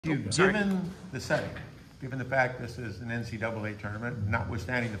Hugh, given the setting, given the fact this is an NCAA tournament,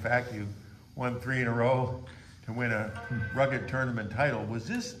 notwithstanding the fact you won 3 in a row to win a rugged tournament title, was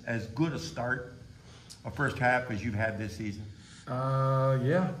this as good a start, a first half, as you've had this season?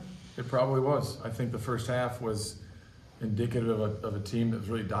 Yeah, it probably was. I think the first half was indicative of a team that was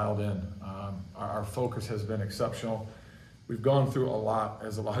really dialed in. Our focus has been exceptional. We've gone through a lot,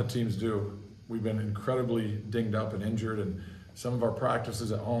 as a lot of teams do. We've been incredibly dinged up and injured, and some of our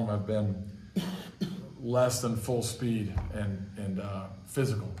practices at home have been less than full speed and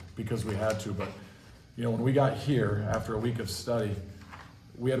physical because we had to. But you know, when we got here after a week of study,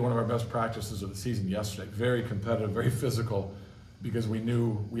 we had one of our best practices of the season yesterday. Very competitive, very physical, because we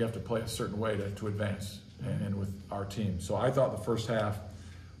knew we have to play a certain way to advance and with our team. So I thought the first half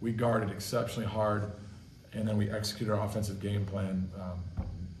we guarded exceptionally hard, and then we executed our offensive game plan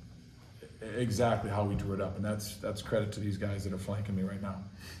exactly how we drew it up, and that's credit to these guys that are flanking me right now.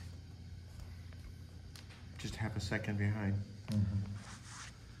 Just half a second behind.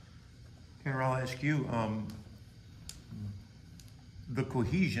 Tanner, I'll ask you, the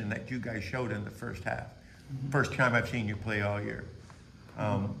cohesion that you guys showed in the first half, first time I've seen you play all year,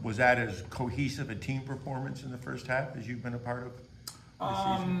 was that as cohesive a team performance in the first half as you've been a part of this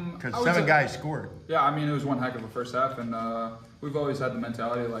season? Because 7 guys scored. Yeah, I mean, it was one heck of a first half, and we've always had the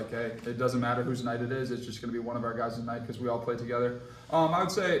mentality like, hey, it doesn't matter whose night it is, it's just going to be one of our guys' night because we all play together. I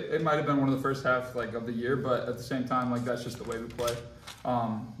would say it might have been one of the first half of the year, but at the same time, that's just the way we play.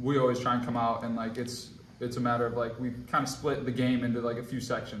 We always try and come out and it's a matter of we kind of split the game into a few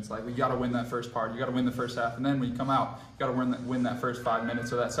sections. We got to win that first part, you got to win the first half, and then when you come out, you got to win that first 5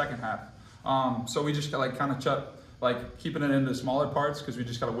 minutes of that second half. So we just got kind of keeping it into smaller parts because we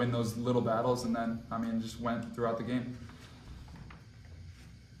just got to win those little battles, and then just went throughout the game.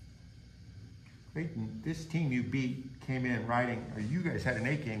 Clayton, this team you beat came in riding, or you guys had an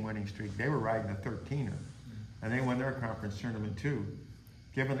 8-game winning streak. They were riding a 13er, and they won their conference tournament too.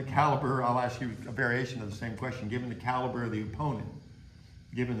 Given the caliber, I'll ask you a variation of the same question. Given the caliber of the opponent,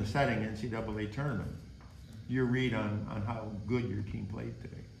 given the setting, NCAA tournament, your read on how good your team played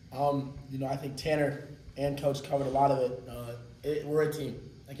today? I think Tanner and Coach covered a lot of it. We're a team.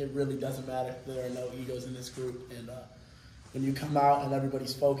 It really doesn't matter. There are no egos in this group, and when you come out and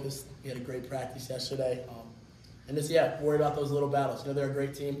everybody's focused, we had a great practice yesterday. And worry about those little battles. They're a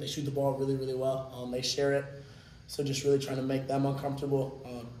great team. They shoot the ball really, really well. They share it. So just really trying to make them uncomfortable,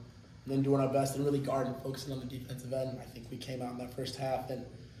 and then doing our best and really guarding, focusing on the defensive end. I think we came out in that first half, and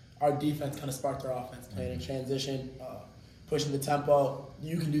our defense kind of sparked our offense, playing in transition, pushing the tempo.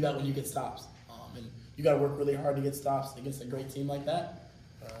 You can do that when you get stops. And you got to work really hard to get stops against a great team like that.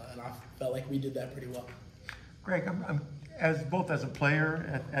 And I felt like we did that pretty well. Greg, I'm both as a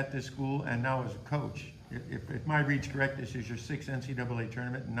player at this school and now as a coach, if my read's correct, this is your 6th NCAA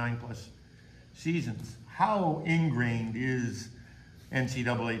tournament in 9+ seasons. How ingrained is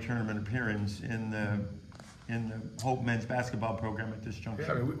NCAA tournament appearance in the Hope men's basketball program at this juncture?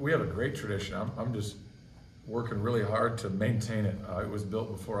 Yeah, I mean, we have a great tradition. I'm just working really hard to maintain it. It was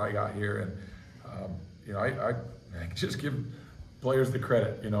built before I got here, and I just give players the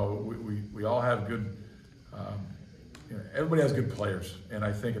credit. We all have good. Everybody has good players, and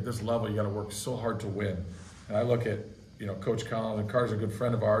I think at this level you got to work so hard to win. And I look at Coach Collins, and Carr's a good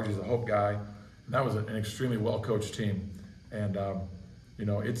friend of ours. He's a Hope guy. And that was an extremely well-coached team, and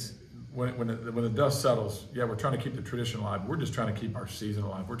it's when the dust settles. Yeah, we're trying to keep the tradition alive. We're just trying to keep our season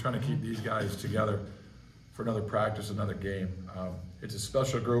alive. We're trying to keep these guys together for another practice, another game. It's a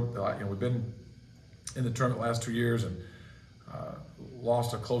special group. We've been in the tournament the last 2 years and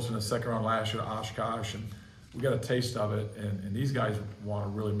lost a close in the second round last year to Oshkosh, and we got a taste of it. And these guys want to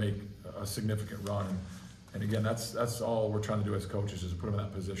really make a significant run. And again, that's all we're trying to do as coaches, is put them in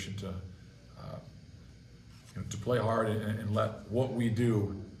that position to play hard and let what we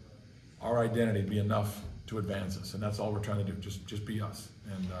do, our identity, be enough to advance us. And that's all we're trying to do, just be us.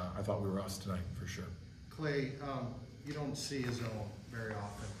 And I thought we were us tonight for sure. Clay, you don't see a zone very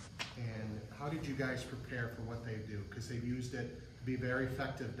often. And how did you guys prepare for what they do? Because they've used it to be very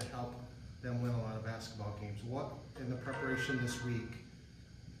effective to help them win a lot of basketball games. What, in the preparation this week,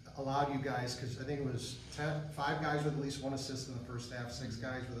 allowed you guys, because I think it was 5 guys with at least 1 assist in the first half, 6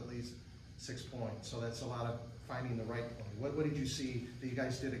 guys with at least 6 points. So that's a lot of finding the right point. What did you see that you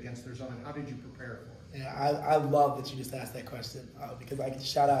guys did against their zone, and how did you prepare for it? Yeah, I love that you just asked that question because I can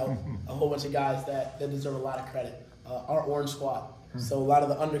shout out a whole bunch of guys that deserve a lot of credit. Our orange squad. So a lot of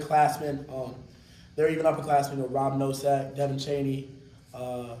the underclassmen, they're even upperclassmen, Rob Nosak, Devin Chaney,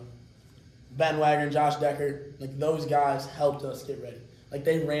 Ben Wagner, and Josh Decker. Those guys helped us get ready.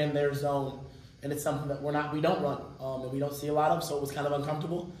 They ran their zone and it's something that we don't run, and we don't see a lot of, so it was kind of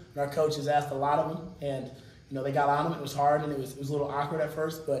uncomfortable. And our coaches asked a lot of them, and they got on them. It was hard, and it was a little awkward at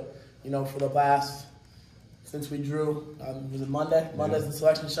first, but for the last, since we drew, was it Monday? Monday's the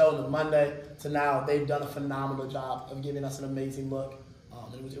selection show, and then Monday to now, they've done a phenomenal job of giving us an amazing look.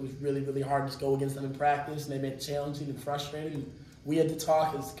 It was really, really hard to go against them in practice, and they made it challenging and frustrating. And we had to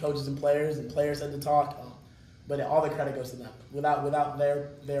talk as coaches and players had to talk. But all the credit goes to them. Without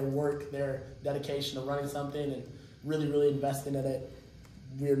their work, their dedication to running something and really, really investing in it,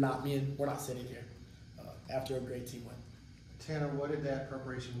 we're not sitting here after a great team win. Tanner, what did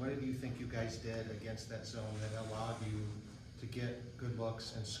you think you guys did against that zone that allowed you to get good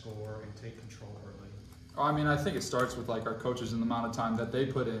looks and score and take control early? I mean, I think it starts with our coaches and the amount of time that they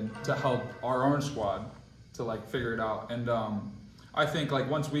put in to help our own squad to figure it out. And I think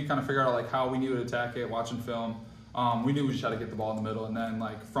once we kind of figured out how we knew to attack it, watching film, we knew we just had to get the ball in the middle, and then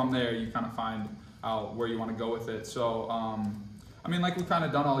from there you kind of find out where you want to go with it. So I mean, we've kind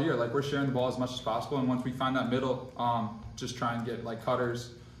of done all year, we're sharing the ball as much as possible, and once we find that middle, just try and get cutters.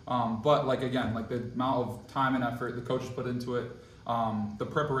 But again, the amount of time and effort the coaches put into it, the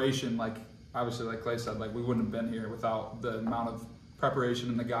preparation, obviously, like Clay said, we wouldn't have been here without the amount of preparation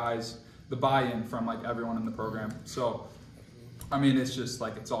and the guys, the buy-in from everyone in the program. So, I mean, it's just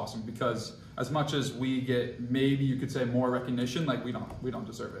it's awesome because as much as we get, maybe you could say more recognition, we don't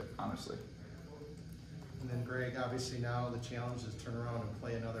deserve it, honestly. And then Greg, obviously now the challenge is turn around and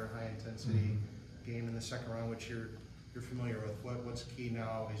play another high-intensity game in the second round, which you're familiar with. What's key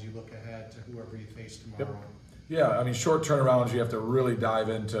now as you look ahead to whoever you face tomorrow? Yep. Yeah, I mean, short turnarounds, you have to really dive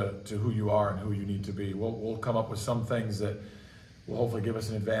into who you are and who you need to be. We'll come up with some things that will hopefully give us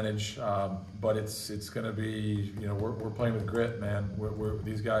an advantage, but it's going to be, we're playing with grit, man.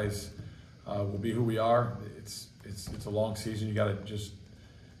 These guys will be who we are. It's a long season. You got to just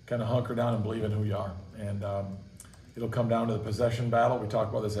kind of hunker down and believe in who you are. And it'll come down to the possession battle. We talk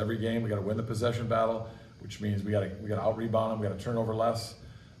about this every game. We got to win the possession battle, which means we got to out rebound them. We got to turn over less,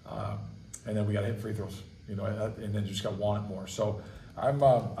 and then we got to hit free throws. And then just got to want it more. So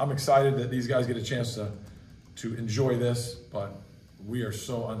I'm excited that these guys get a chance to enjoy this, but we are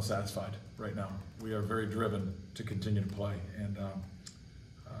so unsatisfied right now. We are very driven to continue to play, and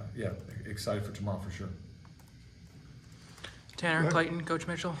excited for tomorrow for sure. Tanner, Clayton, Coach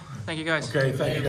Mitchell, thank you guys. Okay, thank you.